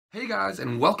Hey guys,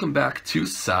 and welcome back to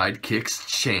SideKick's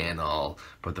channel.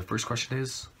 But the first question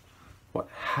is, what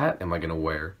hat am I gonna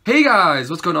wear? Hey guys,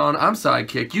 what's going on? I'm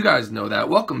SideKick. You guys know that.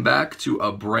 Welcome back to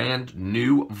a brand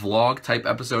new vlog type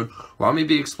episode where I'm gonna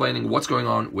be explaining what's going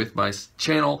on with my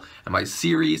channel and my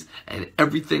series and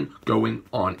everything going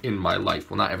on in my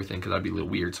life. Well, not everything, because that'd be a little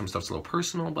weird. Some stuff's a little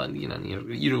personal, but you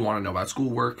don't want to know about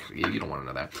schoolwork. You don't want to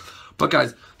know that. But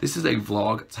guys, this is a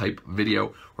vlog type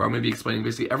video where I'm going to be explaining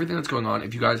basically everything that's going on.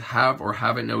 If you guys have or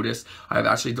haven't noticed, I've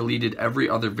actually deleted every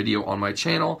other video on my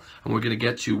channel, and we're going to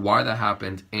get to why that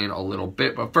happened in a little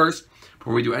bit. But first,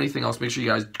 before we do anything else, make sure you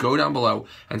guys go down below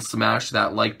and smash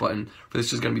that like button. For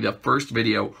this is going to be the first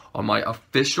video on my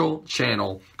official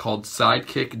channel called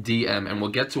SideKick DM, and we'll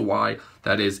get to why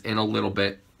that is in a little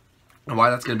bit. And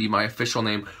why that's going to be my official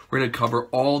name. We're going to cover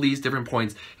all these different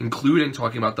points, including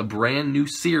talking about the brand new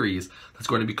series that's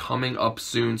going to be coming up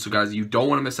soon. So guys, you don't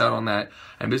want to miss out on that.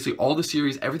 And basically all the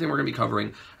series, everything we're going to be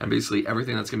covering, and basically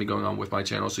everything that's going to be going on with my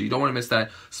channel. So you don't want to miss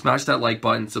that. Smash that like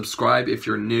button. Subscribe if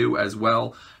you're new as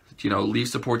well. You know, leave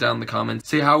support down in the comments.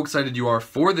 Say how excited you are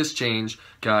for this change,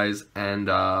 guys. And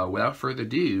without further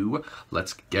ado,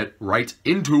 let's get right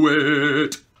into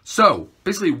it. So,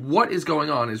 basically what is going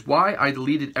on is why I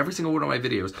deleted every single one of my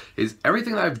videos is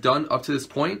everything that I've done up to this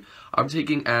point, I'm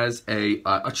taking as a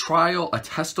trial, a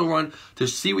test run to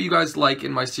see what you guys like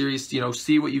in my series, you know,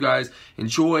 see what you guys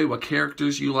enjoy, what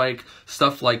characters you like,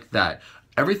 stuff like that.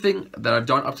 Everything that I've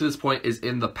done up to this point is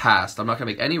in the past. I'm not going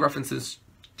to make any references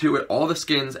to it. All the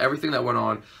skins, everything that went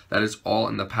on, that is all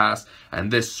in the past.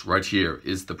 And this right here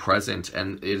is the present,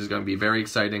 and it is going to be very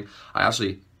exciting. I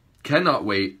actually cannot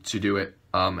wait to do it.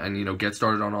 And you know, get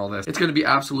started on all this. It's going to be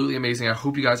absolutely amazing. I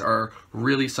hope you guys are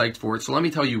really psyched for it. So let me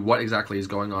tell you what exactly is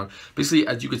going on. Basically,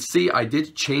 as you can see, I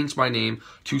did change my name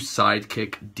to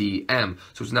SideKick DM.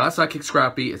 So it's not SideKick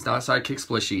Scrappy, it's not SideKick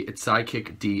Splishy, it's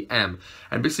SideKick DM.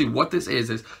 And basically what this is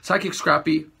SideKick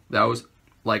Scrappy, that was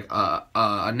like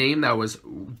a name that was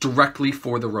directly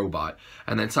for the robot,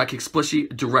 and then SideKick Splishy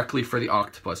directly for the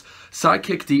octopus.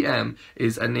 SideKick DM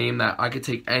is a name that I could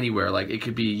take anywhere. Like, it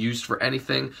could be used for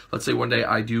anything. Let's say one day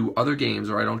I do other games,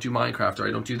 or I don't do Minecraft, or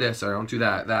I don't do this, or I don't do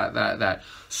that.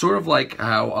 Sort of like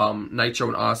how Nitro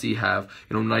and Ozzy have,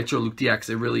 you know, Nitrolukedx.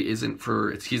 It really isn't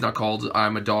for, he's not called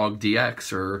I'm a Dog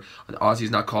DX, or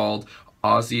Ozzy's not called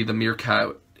Ozzy the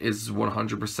Meerkat is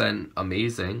 100%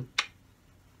 amazing.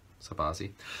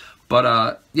 Ozzy.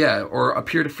 But yeah, or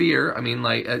Appear to Fear, I mean,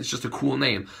 like, it's just a cool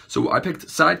name. So I picked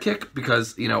SideKick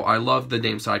because, you know, I love the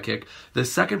name SideKick. The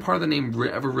second part of the name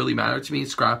never really mattered to me.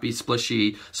 Scrappy,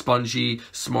 Splishy, Spongy,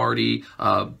 Smarty,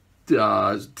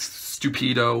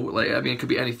 Stupido, like, I mean, it could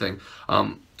be anything.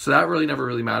 So that really never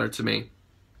really mattered to me.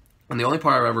 And the only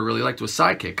part I ever really liked was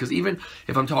SideKick, because even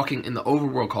if I'm talking in the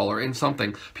Overworld call or in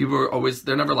something, people are always,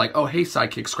 they're never like, oh, hey,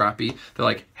 SideKick Scrappy. They're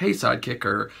like, hey, SideKick,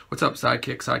 or what's up,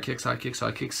 SideKick, SideKick, SideKick,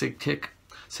 SideKick,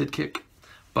 SideKick.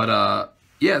 But,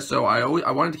 yeah, so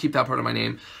I wanted to keep that part of my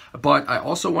name, but I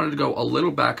also wanted to go a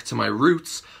little back to my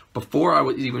roots before I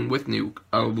was even with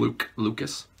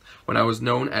Lucas, when I was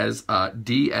known as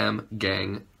DM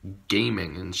Gang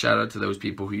Gaming. And shout out to those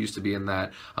people who used to be in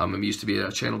that. It used to be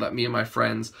a channel that me and my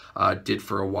friends did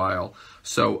for a while.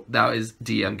 So that is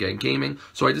DM Gang Gaming.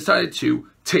 So I decided to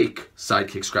take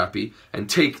SideKick Scrappy and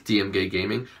take DM Gang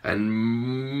Gaming and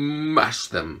mash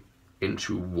them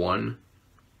into one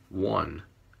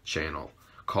channel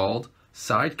called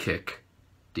SideKick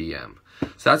DM.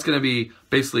 So that's going to be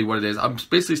basically what it is. I'm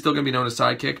basically still going to be known as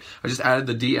SideKick. I just added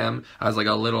the DM as like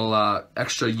a little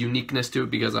extra uniqueness to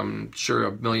it, because I'm sure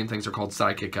a million things are called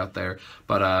SideKick out there.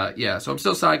 But yeah, so I'm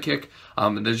still SideKick,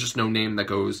 and there's just no name that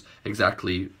goes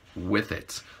exactly with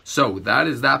it. So that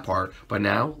is that part. But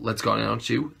now let's go on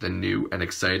to the new and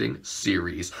exciting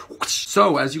series.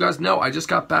 So as you guys know, I just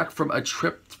got back from a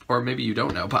trip, or maybe you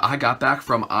don't know, but I got back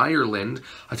from Ireland.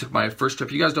 I took my first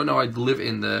trip. You guys don't know, I live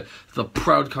in the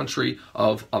proud country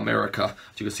of America.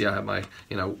 As you can see, I have my,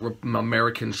 you know,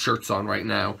 American shirts on right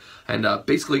now. And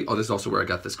basically, oh, this is also where I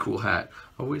got this cool hat.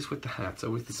 Always with the hats.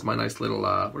 Always, this is my nice little,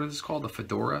 what is this called? The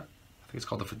fedora? I think it's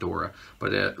called the fedora,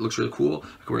 but it looks really cool.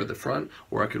 I could wear it at the front,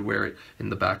 or I could wear it in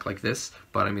the back like this.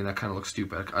 But I mean, that kind of looks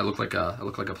stupid. I look like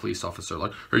a police officer,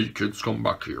 like, hey, you kids, come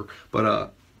back here. But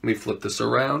let me flip this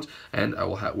around, and I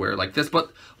will wear it like this.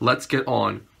 But let's get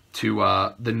on to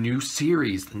the new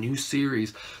series.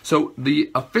 So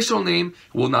the official name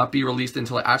will not be released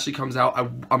until it actually comes out.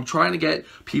 I'm trying to get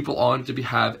people on to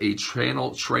have a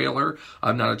channel trailer.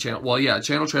 Not a channel, well, yeah, a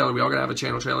channel trailer. We are gonna have a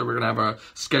channel trailer. We're gonna have a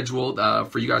schedule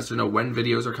for you guys to know when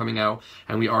videos are coming out,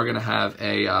 and we are gonna have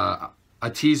a a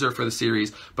teaser for the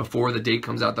series before the date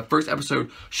comes out. The first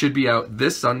episode should be out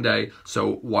this Sunday,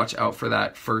 so watch out for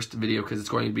that first video because it's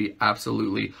going to be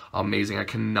absolutely amazing. I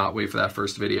cannot wait for that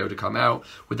first video to come out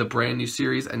with a brand new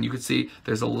series. And you can see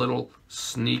there's a little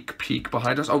sneak peek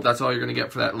behind us. Oh, that's all you're going to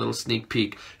get for that little sneak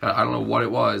peek. I don't know what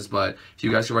it was, but if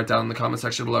you guys can write down in the comment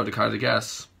section below to kind of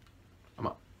guess.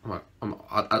 I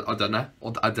don't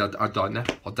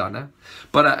know.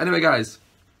 But anyway, guys.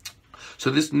 So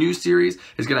this new series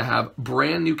is going to have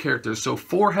brand new characters. So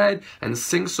Forehead and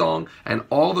Sing Song and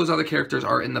all those other characters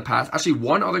are in the past. Actually,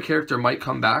 one other character might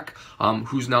come back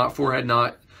who's not Forehead,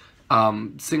 not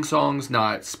Sing Songs,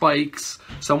 not Spikes.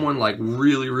 Someone like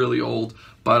really, really old.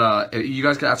 But you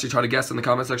guys can actually try to guess in the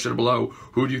comment section below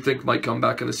who do you think might come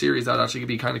back in the series. That actually could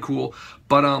be kind of cool.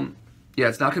 But yeah,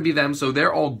 it's not going to be them, so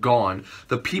they're all gone.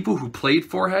 The people who played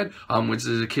Forehead, which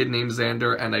is a kid named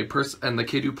Xander, and the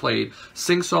kid who played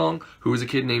Sing Song, who is a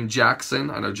kid named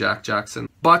Jackson. I know Jack Jackson.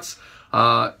 But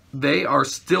they are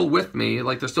still with me,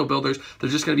 like they're still builders. They're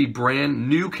just going to be brand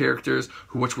new characters,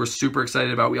 which we're super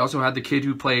excited about. We also had the kid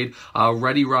who played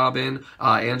Reddy Robin,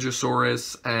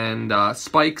 Andrewsaurus, and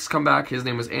Spikes come back. His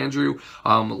name was Andrew.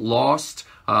 Lost.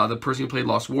 The person who played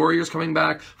Lost Warrior is coming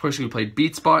back. The person who played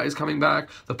Beatspot is coming back.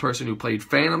 The person who played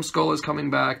Phantom Skull is coming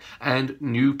back. And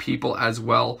new people as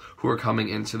well who are coming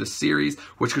into the series,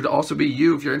 which could also be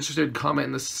you. If you're interested, comment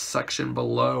in the section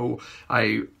below.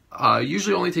 I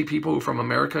usually only take people from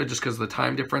America just because of the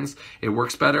time difference. It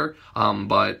works better.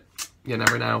 But you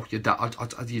never know. You done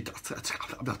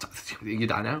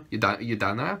now? You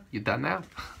done now?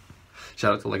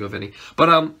 Shout out to Lego Vinny.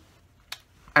 But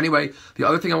anyway, the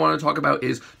other thing I want to talk about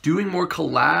is doing more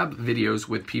collab videos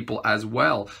with people as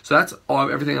well. So that's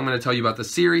everything I'm going to tell you about the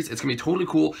series. It's going to be totally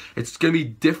cool. It's going to be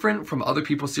different from other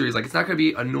people's series. Like, it's not going to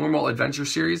be a normal adventure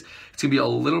series. It's going to be a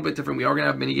little bit different. We are going to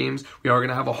have mini games. We are going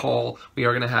to have a haul. We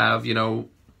are going to have, you know,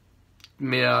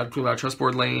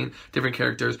 Trustboard Lane, different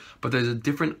characters, but there's a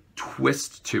different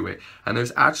twist to it. And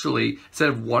there's actually, instead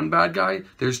of one bad guy,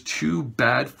 there's two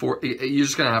bad you're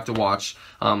just going to have to watch.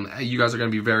 You guys are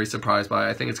going to be very surprised by it.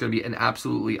 I think it's going to be an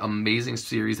absolutely amazing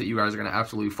series that you guys are going to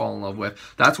absolutely fall in love with.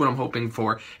 That's what I'm hoping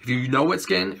for. If you know what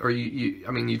skin, or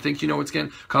you think you know what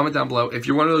skin, comment down below. If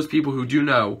you're one of those people who do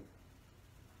know,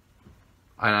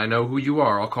 and I know who you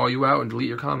are, I'll call you out and delete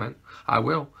your comment. I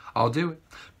will. I'll do it.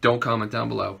 Don't comment down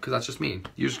below, because that's just mean.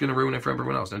 You're just going to ruin it for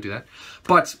everyone else. Don't do that.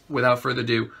 But without further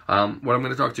ado, what I'm going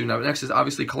to talk to now next is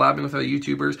obviously collabing with other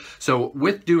YouTubers. So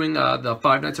with doing the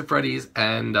Five Nights at Freddy's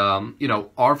and, you know,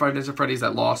 our Five Nights at Freddy's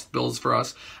that Lost builds for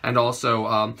us, and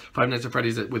also Five Nights at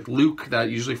Freddy's with Luke that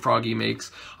usually Froggy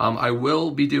makes, I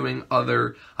will be doing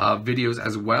other videos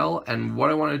as well. And what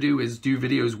I want to do is do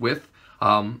videos with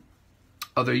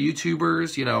other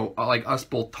YouTubers, you know, like us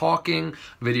both talking,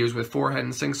 videos with Forehead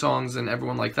and Sing Songs and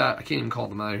everyone like that. I can't even call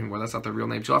them that anymore. That's not their real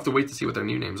names. You'll have to wait to see what their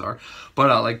new names are.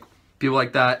 But like people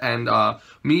like that, and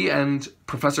me and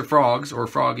Professor Frogs, or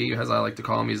Froggy as I like to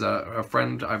call him, he's a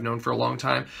friend I've known for a long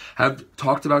time, have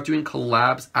talked about doing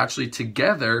collabs actually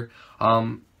together.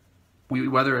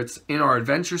 Whether it's in our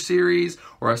adventure series,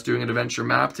 or us doing an adventure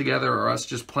map together, or us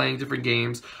just playing different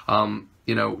games,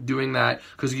 you know, doing that,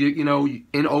 because you know,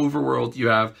 in Overworld you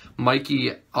have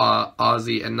Mikey,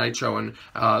 Ozzy, and Nitro, and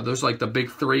those are like the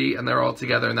big three, and they're all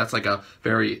together, and that's like a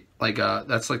very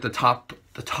that's like the top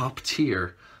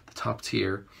tier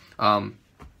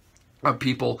of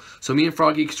people. So me and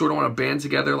Froggy sort of want to band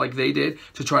together like they did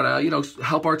to try to, you know,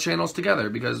 help our channels together,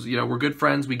 because, you know, we're good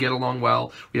friends, we get along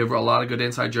well, we have a lot of good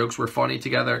inside jokes, we're funny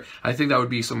together. I think that would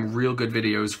be some real good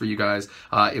videos for you guys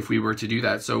if we were to do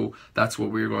that. So that's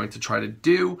what we're going to try to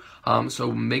do.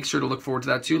 So make sure to look forward to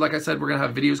that too. Like I said, we're going to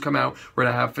have videos come out. We're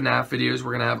going to have FNAF videos.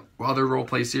 We're going to have other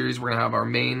roleplay series. We're going to have our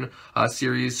main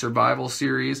series, survival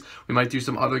series. We might do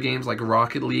some other games like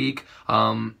Rocket League.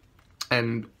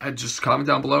 And just comment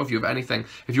down below if you have anything.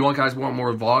 If you guys want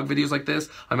more vlog videos like this,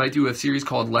 I might do a series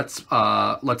called Let's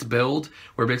Build,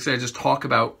 where basically I just talk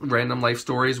about random life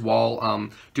stories while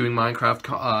doing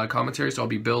Minecraft commentary. So I'll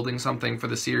be building something for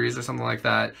the series or something like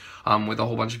that with a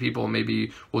whole bunch of people.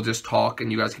 Maybe we'll just talk,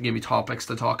 and you guys can give me topics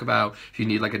to talk about if you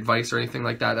need like advice or anything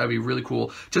like that. That'd be really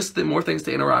cool. Just more things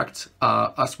to interact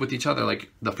us with each other, like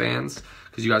the fans,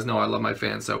 because you guys know I love my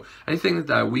fans. So anything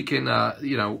that we can,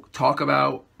 you know, talk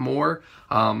about more,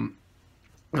 you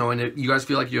know, and if you guys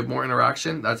feel like you have more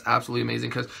interaction, that's absolutely amazing.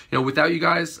 Because, you know, without you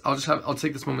guys, I'll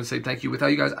take this moment to say thank you. Without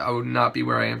you guys, I would not be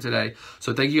where I am today.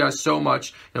 So thank you guys so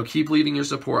much. You know, keep leaving your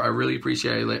support. I really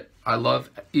appreciate it. I love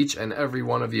each and every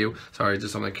one of you. Sorry,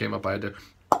 just something came up. I had to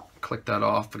click that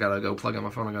off. I gotta go plug in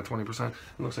my phone. I got 20%. It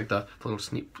looks like the little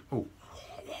sneak. Oh.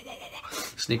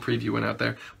 sneak preview went out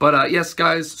there. But yes,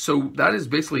 guys, so that is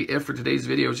basically it for today's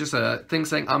video. It's just a thing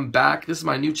saying I'm back. This is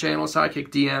my new channel, SideKick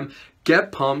DM.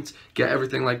 Get pumped, get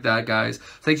everything like that, guys.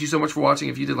 Thank you so much for watching.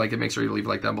 If you did like it, make sure you leave a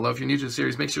like down below. If you're new to the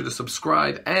series, make sure to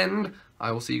subscribe, and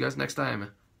I will see you guys next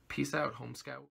time. Peace out, Home Scout.